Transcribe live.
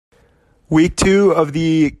Week 2 of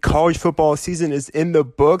the college football season is in the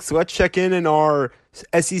books. Let's check in our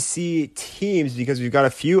SEC teams because we've got a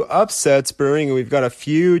few upsets brewing and we've got a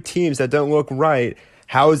few teams that don't look right.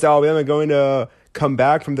 How is Alabama going to come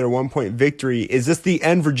back from their 1-point victory? Is this the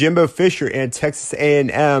end for Jimbo Fisher and Texas A&M?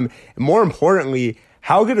 And more importantly,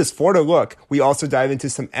 how good does Florida look? We also dive into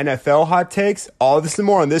some NFL hot takes. All this and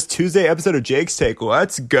more on this Tuesday episode of Jake's Take.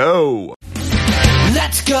 Let's go.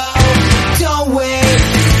 Let's go. Don't wait.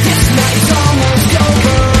 This night's almost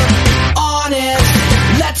over.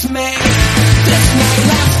 Honest. Let's make this night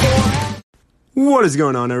last forever. What is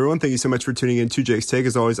going on, everyone? Thank you so much for tuning in to Jake's Take.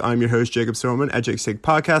 As always, I'm your host, Jacob Silverman at Jake's Take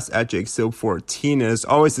Podcast at JakeSil14. And as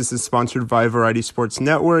always, this is sponsored by Variety Sports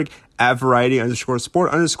Network at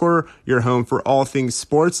Variety_Sport_, your home for all things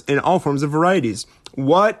sports and all forms of varieties.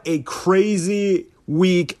 What a crazy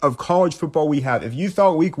week of college football we have. If you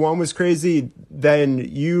thought week 1 was crazy, then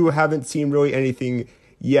you haven't seen really anything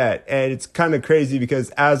yet. And it's kind of crazy because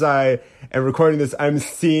as I am recording this, I'm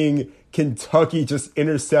seeing Kentucky just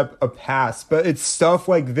intercept a pass. But it's stuff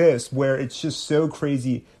like this where it's just so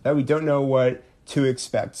crazy that we don't know what to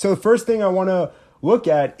expect. So the first thing I want to look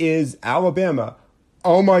at is Alabama.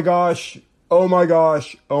 Oh my gosh. Oh my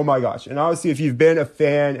gosh. Oh my gosh. And obviously, if you've been a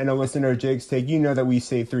fan and a listener of Jake's Take, you know that we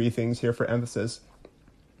say 3 things here for emphasis.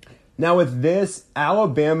 Now with this,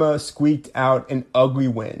 Alabama squeaked out an ugly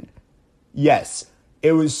win. Yes,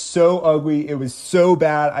 it was so ugly. It was so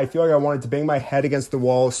bad. I feel like I wanted to bang my head against the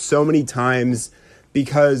wall so many times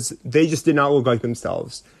because they just did not look like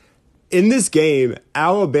themselves. In this game,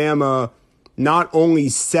 Alabama not only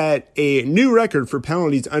set a new record for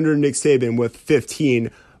penalties under Nick Saban with 15,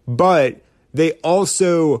 but they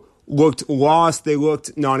also looked lost. They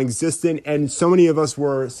looked non-existent, and so many of us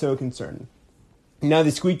were so concerned. Now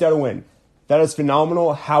they squeaked out a win. That is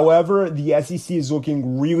phenomenal. However, the SEC is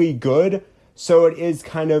looking really good, so it is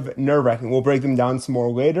kind of nerve-wracking. We'll break them down some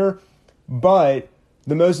more later. But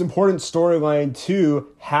the most important storyline, too,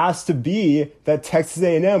 has to be that Texas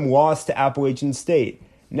A&M lost to Appalachian State.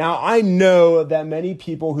 Now, I know that many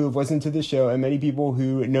people who have listened to the show and many people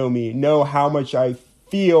who know me know how much I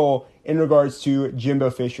feel in regards to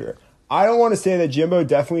Jimbo Fisher. I don't want to say that Jimbo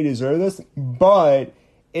definitely deserved this, but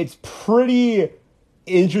it's pretty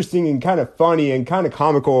interesting and kind of funny and kind of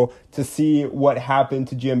comical to see what happened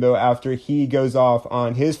to Jimbo after he goes off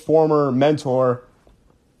on his former mentor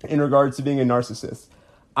in regards to being a narcissist.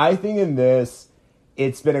 I think in this,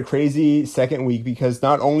 it's been a crazy second week because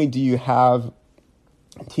not only do you have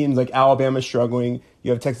teams like Alabama struggling, you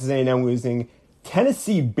have Texas A&M losing,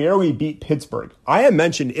 Tennessee barely beat Pittsburgh. I had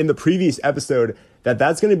mentioned in the previous episode that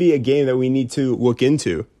that's going to be a game that we need to look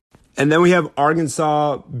into. And then we have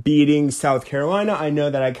Arkansas beating South Carolina. I know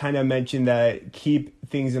that I kind of mentioned that keep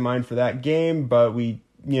things in mind for that game, but we,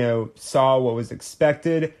 saw what was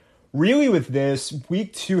expected. Really with this,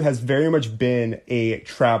 week 2 has very much been a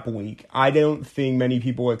trap week. I don't think many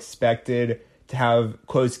people expected to have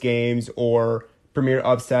close games or premier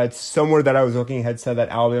upsets. Somewhere that I was looking ahead said that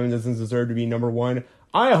Alabama doesn't deserve to be number 1.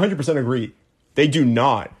 I 100% agree. They do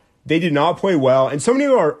not. They did not play well. And so many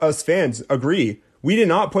of us fans agree. We did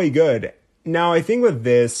not play good. Now, I think with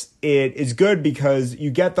this, it is good because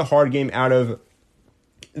you get the hard game out of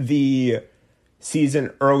the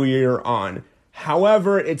season earlier on.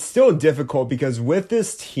 However, it's still difficult because with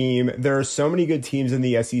this team, there are so many good teams in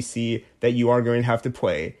the SEC that you are going to have to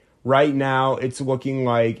play. Right now, it's looking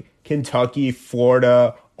like Kentucky,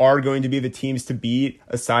 Florida are going to be the teams to beat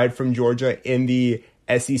aside from Georgia in the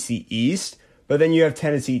SEC East. But then you have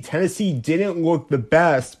Tennessee. Tennessee didn't look the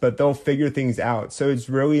best, but they'll figure things out. So it's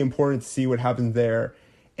really important to see what happens there.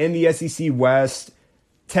 In the SEC West,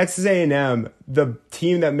 Texas A&M, the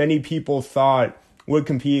team that many people thought would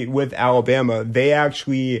compete with Alabama, they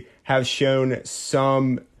actually have shown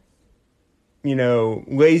some,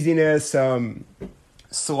 laziness, some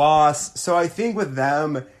sloth. So I think with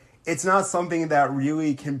them, it's not something that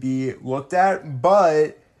really can be looked at.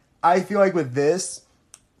 But I feel like with this,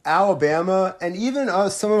 Alabama, and even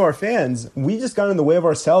us, some of our fans, we just got in the way of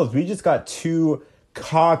ourselves. We just got too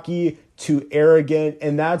cocky, too arrogant,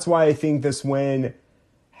 and that's why I think this win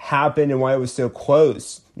happened and why it was so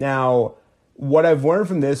close. Now, what I've learned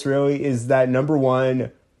from this really is that, number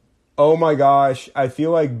one, oh my gosh, I feel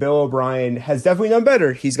like Bill O'Brien has definitely done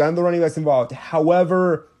better. He's gotten the running backs involved.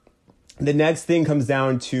 However, the next thing comes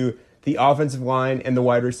down to the offensive line and the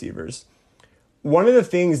wide receivers. One of the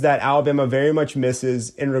things that Alabama very much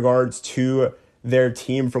misses in regards to their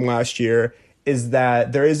team from last year is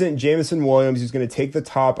that there isn't Jameson Williams who's going to take the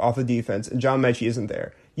top off the defense, and John Mechie isn't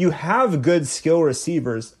there. You have good skill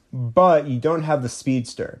receivers, but you don't have the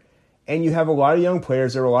speedster. And you have a lot of young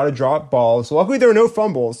players. There were a lot of drop balls. Luckily, there were no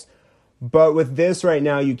fumbles. But with this right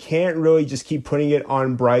now, you can't really just keep putting it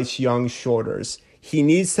on Bryce Young's shoulders. He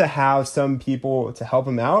needs to have some people to help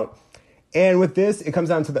him out. And with this, it comes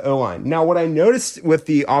down to the O-line. Now, what I noticed with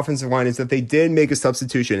the offensive line is that they did make a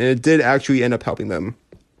substitution, and it did actually end up helping them.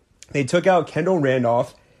 They took out Kendall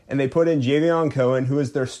Randolph, and they put in Javion Cohen, who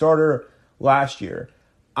was their starter last year.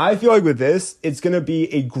 I feel like with this, it's going to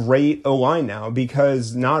be a great O-line now,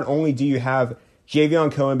 because not only do you have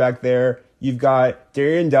Javion Cohen back there, you've got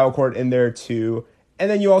Darian Dalcourt in there too, and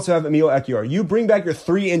then you also have Emil Ekiar. You bring back your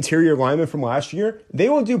 3 interior linemen from last year, they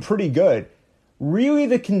will do pretty good. Really,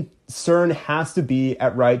 the concern has to be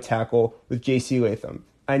at right tackle with J.C. Latham.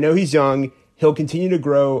 I know he's young. He'll continue to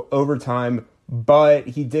grow over time, but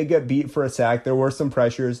he did get beat for a sack. There were some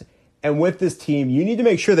pressures. And with this team, you need to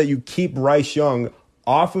make sure that you keep Bryce Young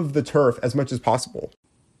off of the turf as much as possible.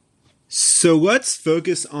 So let's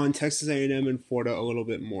focus on Texas A&M and Florida a little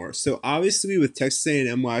bit more. So obviously with Texas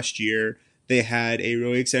A&M last year, they had a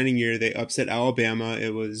really exciting year. They upset Alabama.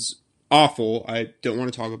 It was awful. I don't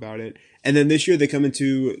want to talk about it. And then this year they come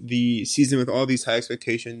into the season with all these high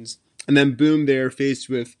expectations. And then boom, they're faced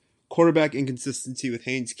with quarterback inconsistency with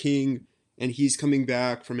Haynes King. And he's coming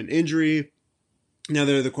back from an injury. Now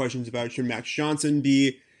there are the questions about should Max Johnson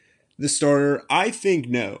be the starter? I think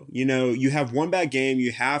no. You have one bad game.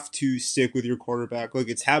 You have to stick with your quarterback. Look,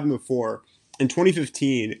 it's happened before. In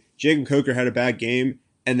 2015, Jacob Coker had a bad game.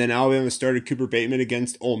 And then Alabama started Cooper Bateman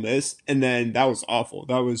against Ole Miss. And then that was awful.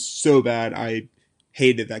 That was so bad. I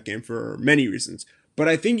hated that game for many reasons. But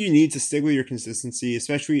I think you need to stick with your consistency,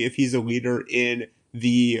 especially if he's a leader in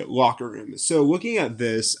the locker room. So looking at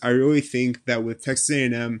this, I really think that with Texas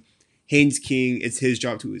A&M, Haynes King, it's his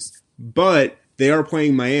job to lose. But they are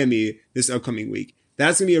playing Miami this upcoming week.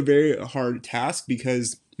 That's going to be a very hard task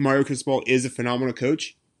because Mario Cristobal is a phenomenal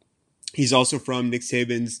coach. He's also from Nick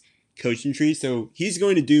Saban's coaching tree, so he's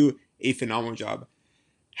going to do a phenomenal job.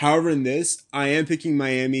 However, in this, I am picking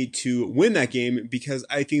Miami to win that game because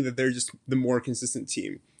I think that they're just the more consistent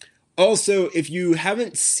team. Also, if you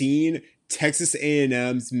haven't seen Texas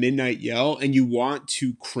A&M's Midnight Yell and you want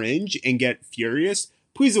to cringe and get furious,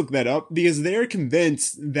 please look that up because they're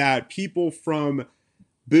convinced that people from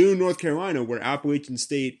Boone, North Carolina, where Appalachian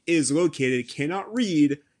State is located, cannot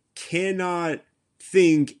read, cannot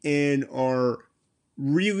think, and are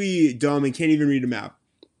really dumb and can't even read a map.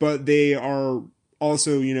 But they are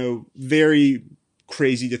also, very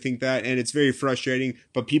crazy to think that, and it's very frustrating.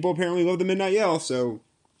 But people apparently love the Midnight Yell, so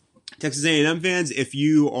Texas A&M fans, if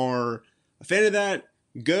you are a fan of that,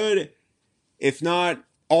 good. If not,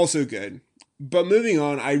 also good. But moving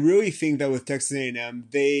on, I really think that with Texas A&M,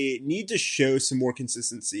 they need to show some more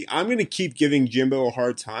consistency. I'm going to keep giving Jimbo a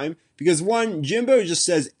hard time because, one, Jimbo just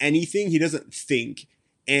says anything. He doesn't think.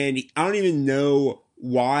 And I don't even know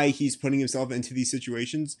why he's putting himself into these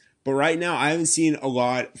situations. But right now, I haven't seen a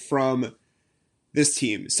lot from this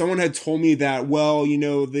team. Someone had told me that,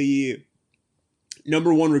 the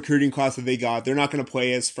number 1 recruiting class that they got, they're not going to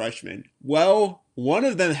play as freshmen. Well, one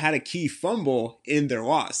of them had a key fumble in their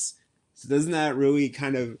loss. So doesn't that really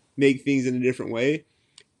kind of make things in a different way?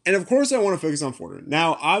 And of course, I want to focus on Florida.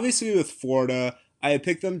 Now, obviously with Florida, I had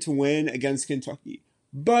picked them to win against Kentucky.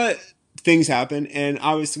 But things happen, and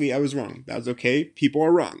obviously I was wrong. That was okay. People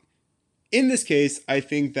are wrong. In this case, I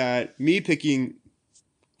think that me picking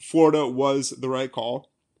Florida was the right call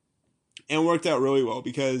and worked out really well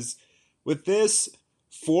because with this,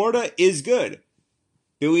 Florida is good.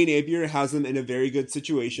 Billy Napier has them in a very good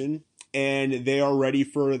situation, and they are ready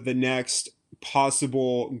for the next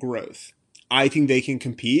possible growth. I think they can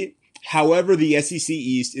compete. However, the SEC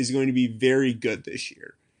East is going to be very good this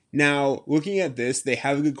year. Now, looking at this, they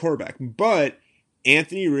have a good quarterback, but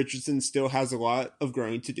Anthony Richardson still has a lot of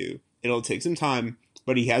growing to do. It'll take some time,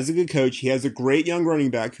 but he has a good coach. He has a great young running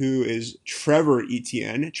back who is Travis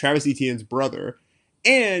Etienne's brother,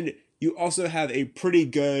 and you also have a pretty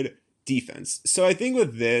good defense. So I think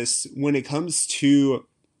with this, when it comes to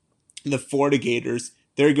the Florida Gators,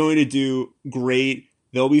 they're going to do great.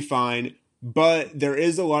 They'll be fine, but there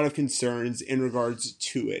is a lot of concerns in regards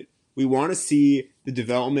to it. We want to see the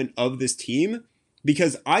development of this team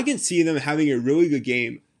because I can see them having a really good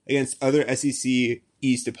game against other SEC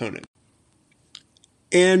East opponents.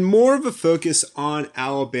 And more of a focus on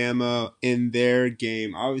Alabama in their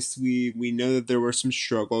game. Obviously, we know that there were some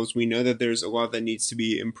struggles. We know that there's a lot that needs to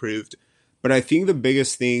be improved. But I think the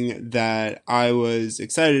biggest thing that I was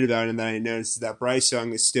excited about and that I noticed is that Bryce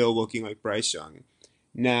Young is still looking like Bryce Young.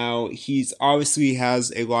 Now, he's obviously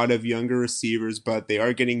has a lot of younger receivers, but they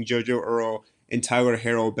are getting JoJo Earl and Tyler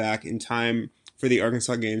Harrell back in time for the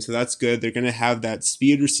Arkansas game. So that's good. They're going to have that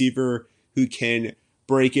speed receiver who can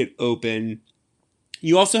break it open.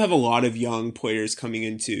 You also have a lot of young players coming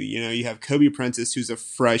into. You have Kobe Prentice, who's a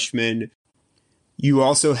freshman. You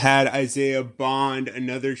also had Isaiah Bond,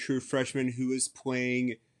 another true freshman who was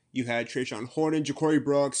playing. You had Trayshawn Horton, Ja'Cory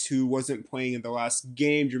Brooks, who wasn't playing in the last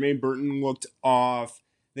game. Jermaine Burton looked off.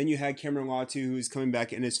 Then you had Cameron Latu, who was coming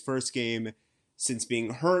back in his first game since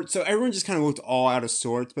being hurt. So everyone just kind of looked all out of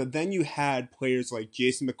sorts. But then you had players like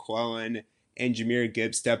Jason McClellan and Jahmyr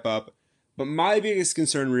Gibbs step up. But my biggest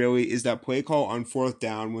concern really is that play call on fourth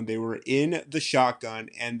down when they were in the shotgun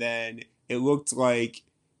and then it looked like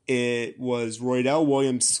it was Roydell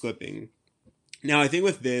Williams slipping. Now, I think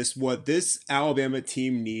with this, what this Alabama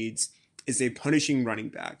team needs is a punishing running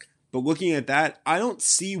back. But looking at that, I don't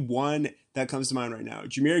see one that comes to mind right now.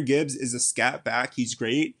 Jahmyr Gibbs is a scat back. He's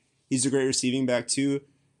great. He's a great receiving back too.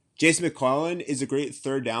 Jason McClellan is a great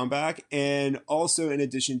third down back. And also in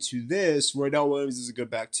addition to this, Roydell Williams is a good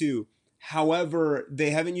back too. However,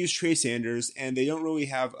 they haven't used Trey Sanders and they don't really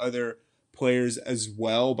have other players as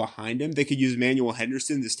well behind him. They could use Emmanuel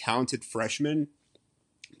Henderson, this talented freshman.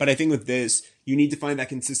 But I think with this, you need to find that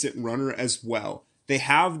consistent runner as well. They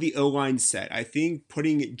have the O-line set. I think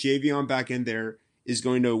putting Javion back in there is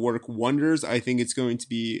going to work wonders. I think it's going to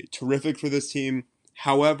be terrific for this team.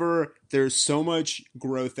 However, there's so much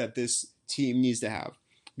growth that this team needs to have.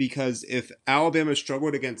 Because if Alabama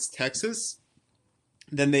struggled against Texas,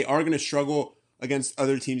 then they are going to struggle against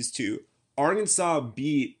other teams too. Arkansas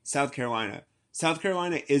beat South Carolina. South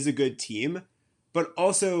Carolina is a good team, but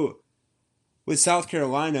also with South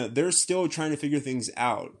Carolina, they're still trying to figure things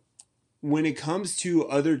out. When it comes to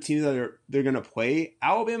other teams that they're going to play,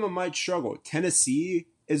 Alabama might struggle. Tennessee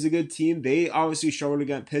is a good team. They obviously struggled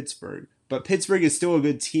against Pittsburgh, but Pittsburgh is still a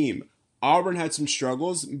good team. Auburn had some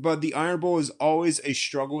struggles, but the Iron Bowl is always a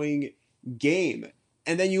struggling game.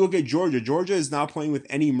 And then you look at Georgia. Georgia is not playing with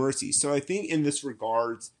any mercy. So I think in this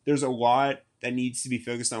regards, there's a lot that needs to be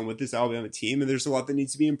focused on with this Alabama team, and there's a lot that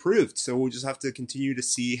needs to be improved. So we'll just have to continue to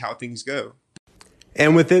see how things go.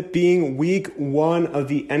 And with it being week 1 of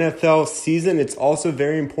the NFL season, it's also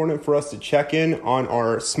very important for us to check in on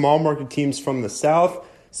our small market teams from the South.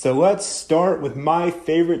 So let's start with my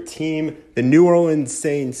favorite team, the New Orleans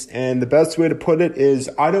Saints. And the best way to put it is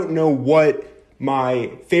I don't know what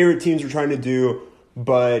my favorite teams were trying to do,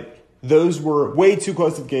 but those were way too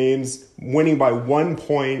close of games, winning by 1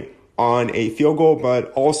 point on a field goal.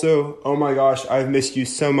 But also, oh my gosh, I've missed you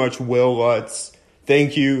so much, Will Lutz.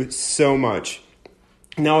 Thank you so much.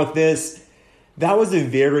 Now with this, that was a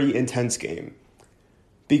very intense game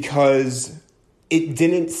because it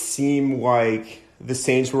didn't seem like the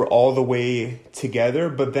Saints were all the way together,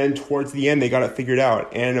 but then towards the end, they got it figured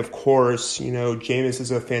out. And of course, Jameis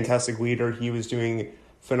is a fantastic leader. He was doing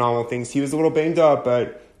phenomenal things. He was a little banged up,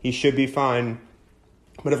 but he should be fine.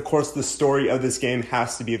 But of course, the story of this game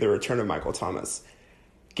has to be the return of Michael Thomas.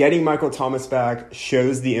 Getting Michael Thomas back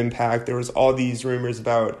shows the impact. There was all these rumors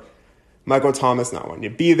about Michael Thomas not wanting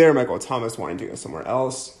to be there, Michael Thomas wanting to go somewhere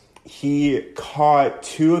else. He caught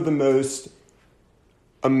 2 of the most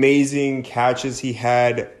amazing catches. He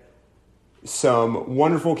had some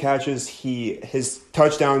wonderful catches. His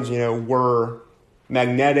touchdowns, were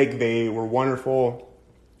magnetic. They were wonderful.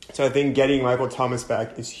 So I think getting Michael Thomas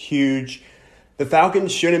back is huge. The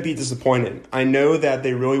Falcons shouldn't be disappointed. I know that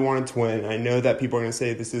they really wanted to win. I know that people are going to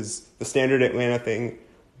say this is the standard Atlanta thing,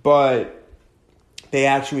 but they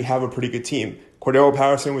actually have a pretty good team. Cordell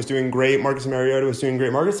Patterson was doing great. Marcus Mariota was doing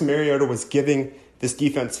great. Marcus Mariota was giving this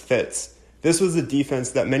defense fits. This was a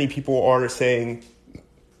defense that many people are saying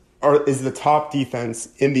is the top defense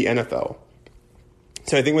in the NFL.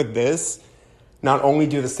 So I think with this, not only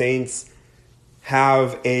do the Saints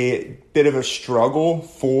have a bit of a struggle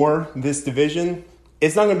for this division,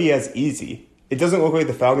 it's not going to be as easy. It doesn't look like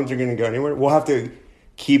the Falcons are going to go anywhere. We'll have to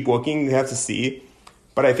keep looking. We have to see.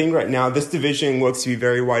 But I think right now this division looks to be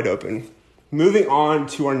very wide open. Moving on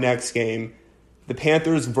to our next game, the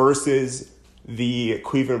Panthers versus the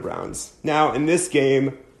Cleveland Browns. Now, in this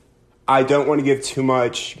game, I don't want to give too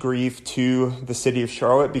much grief to the city of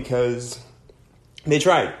Charlotte because they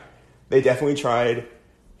tried. They definitely tried.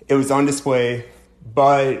 It was on display,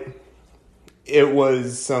 but it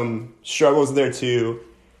was some struggles there too.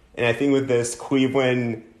 And I think with this,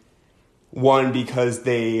 Cleveland won because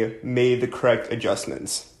they made the correct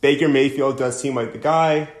adjustments. Baker Mayfield does seem like the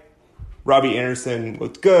guy. Robbie Anderson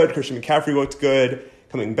looked good. Christian McCaffrey looked good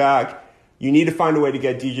coming back. You need to find a way to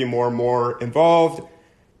get DJ Moore more involved.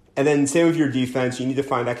 And then same with your defense. You need to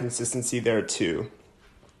find that consistency there too.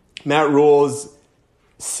 Matt Rule's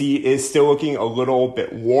seat is still looking a little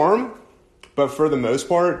bit warm, but for the most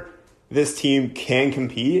part, this team can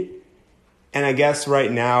compete. And I guess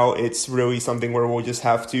right now it's really something where we'll just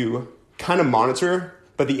have to kind of monitor,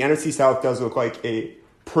 but the NFC South does look like a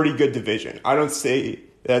pretty good division. I don't say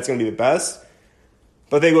that's going to be the best,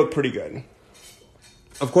 but they look pretty good.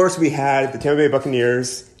 Of course, we had the Tampa Bay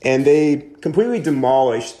Buccaneers, and they completely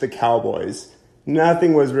demolished the Cowboys.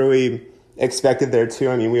 Nothing was really expected there, too.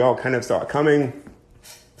 I mean, we all kind of saw it coming.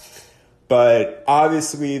 But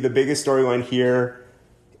obviously, the biggest storyline here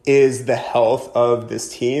is the health of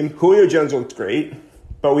this team. Julio Jones looked great,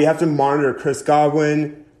 but we have to monitor Chris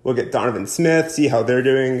Godwin, look at Donovan Smith, see how they're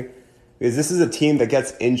doing, because this is a team that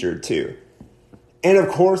gets injured, too. And, of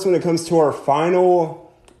course, when it comes to our final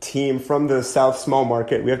team from the South small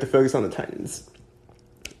market, we have to focus on the Titans.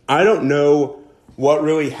 I don't know what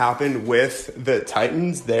really happened with the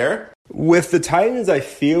Titans there. With the Titans, I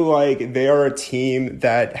feel like they are a team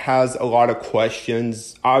that has a lot of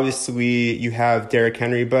questions. Obviously, you have Derrick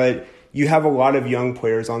Henry, but you have a lot of young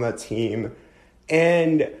players on that team.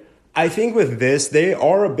 And I think with this, they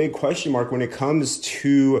are a big question mark when it comes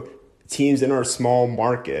to teams in our small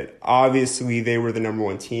market. Obviously, they were the number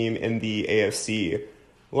one team in the AFC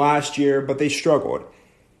last year, but they struggled.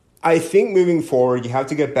 I think moving forward, you have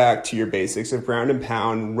to get back to your basics of ground and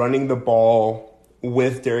pound, running the ball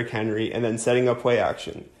with Derrick Henry, and then setting up play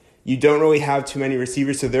action. You don't really have too many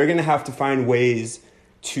receivers, so they're going to have to find ways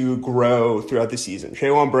to grow throughout the season.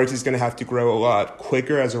 Treylon Burks is going to have to grow a lot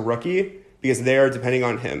quicker as a rookie because they are depending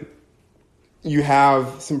on him. You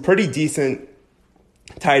have some pretty decent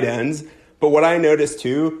tight ends, but what I noticed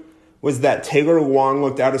too was that Taylor Lewan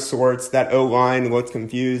looked out of sorts, that O-line looked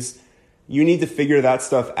confused. You need to figure that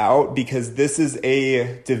stuff out because this is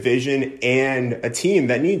a division and a team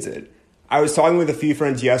that needs it. I was talking with a few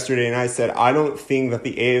friends yesterday and I said, I don't think that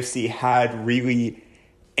the AFC had really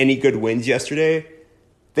any good wins yesterday.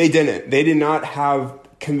 They didn't. They did not have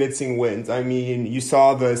convincing wins. I mean, you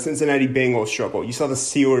saw the Cincinnati Bengals struggle. You saw the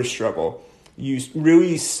Steelers struggle. You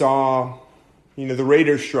really saw, the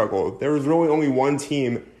Raiders struggle. There was really only one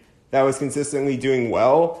team that was consistently doing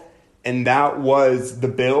well, and that was the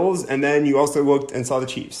Bills, and then you also looked and saw the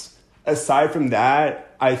Chiefs. Aside from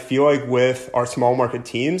that, I feel like with our small market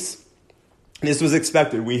teams, this was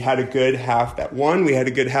expected. We had a good half that won. We had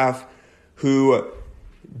a good half who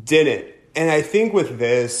didn't. And I think with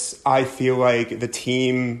this, I feel like the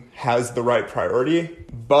team has the right priority,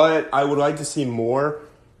 but I would like to see more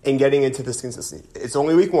in getting into this consistency. It's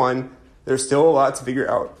only week one. There's still a lot to figure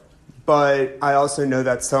out. But I also know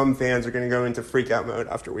that some fans are going to go into freak out mode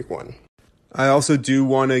after week one. I also do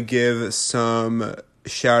want to give some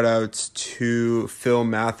shout outs to Phil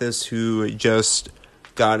Mathis, who just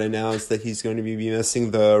got announced that he's going to be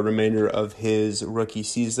missing the remainder of his rookie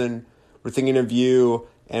season. We're thinking of you,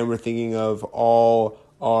 and we're thinking of all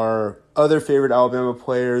our other favorite Alabama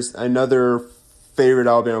players. Another favorite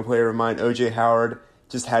Alabama player of mine, O.J. Howard,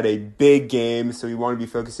 just had a big game, so we want to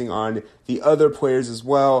be focusing on the other players as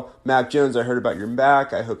well. Mac Jones, I heard about your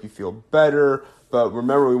back. I hope you feel better. But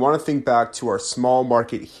remember, we want to think back to our small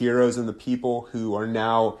market heroes and the people who are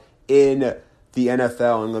now in the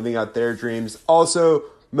NFL and living out their dreams. Also,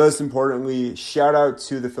 most importantly, shout out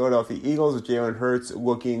to the Philadelphia Eagles with Jalen Hurts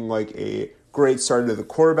looking like a great start to the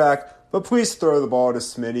quarterback. But please throw the ball to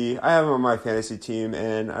Smitty. I have him on my fantasy team,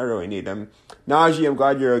 and I really need him. Najee, I'm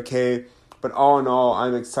glad you're okay. But all in all,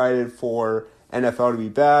 I'm excited for NFL to be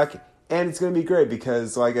back. And it's going to be great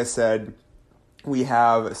because, like I said, we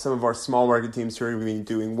have some of our small market teams who are going to be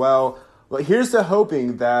doing well. But here's to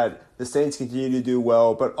hoping that the Saints continue to do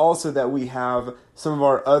well, but also that we have some of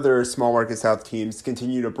our other small market South teams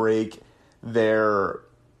continue to break their,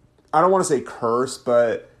 I don't want to say curse,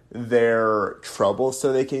 but their trouble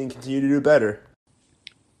so they can continue to do better.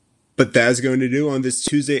 But that's going to do on this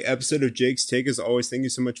Tuesday episode of Jake's Take. As always, thank you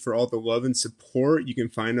so much for all the love and support. You can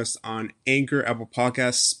find us on Anchor, Apple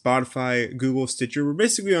Podcasts, Spotify, Google, Stitcher. We're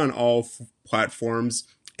basically on all platforms.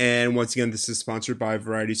 And once again, this is sponsored by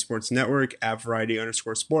Variety Sports Network at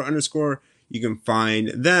Variety_Sport_. You can find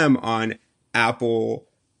them on Apple,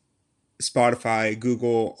 Spotify,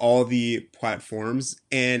 Google, all the platforms.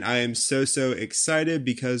 And I am so excited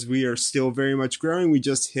because we are still very much growing. We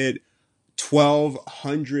just hit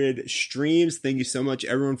 1,200 streams. Thank you so much,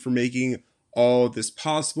 everyone, for making all this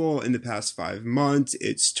possible in the past 5 months.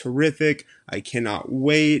 It's terrific. I cannot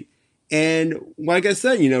wait. And like I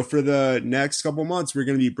said, for the next couple months, we're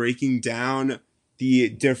going to be breaking down the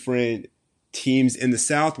different teams in the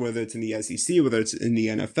South, whether it's in the SEC, whether it's in the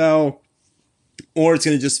NFL, or it's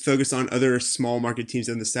going to just focus on other small market teams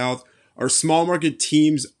in the South. Our small market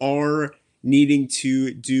teams are needing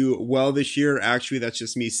to do well this year. Actually, that's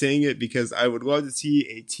just me saying it because I would love to see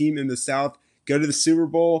a team in the South go to the Super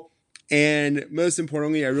Bowl. And most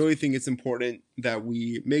importantly, I really think it's important that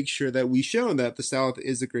we make sure that we show that the South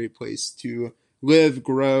is a great place to live,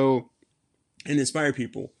 grow, and inspire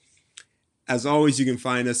people. As always, you can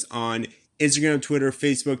find us on Instagram, Twitter,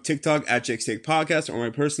 Facebook, TikTok at Jake's Take Podcast, or my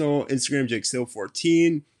personal Instagram,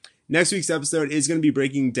 JakeSill14. Next week's episode is going to be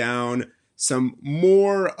breaking down some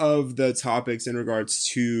more of the topics in regards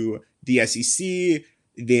to the SEC,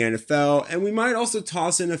 the NFL, and we might also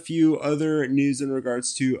toss in a few other news in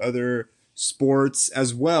regards to other sports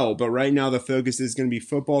as well. But right now the focus is going to be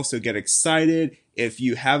football, so get excited. If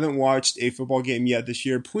you haven't watched a football game yet this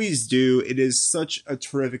year, please do. It is such a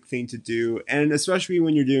terrific thing to do, and especially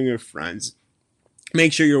when you're doing it with friends.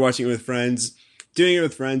 Make sure you're watching it with friends. Doing it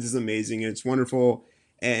with friends is amazing, and it's wonderful,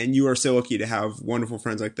 and you are so lucky to have wonderful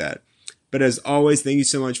friends like that. But as always, thank you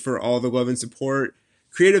so much for all the love and support.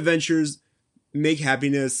 Create adventures, make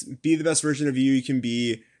happiness, be the best version of you can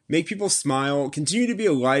be, make people smile, continue to be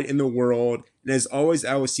a light in the world. And as always,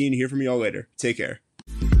 I will see and hear from you all later. Take care.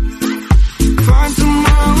 Find someone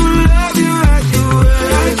who love you right the way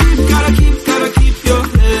I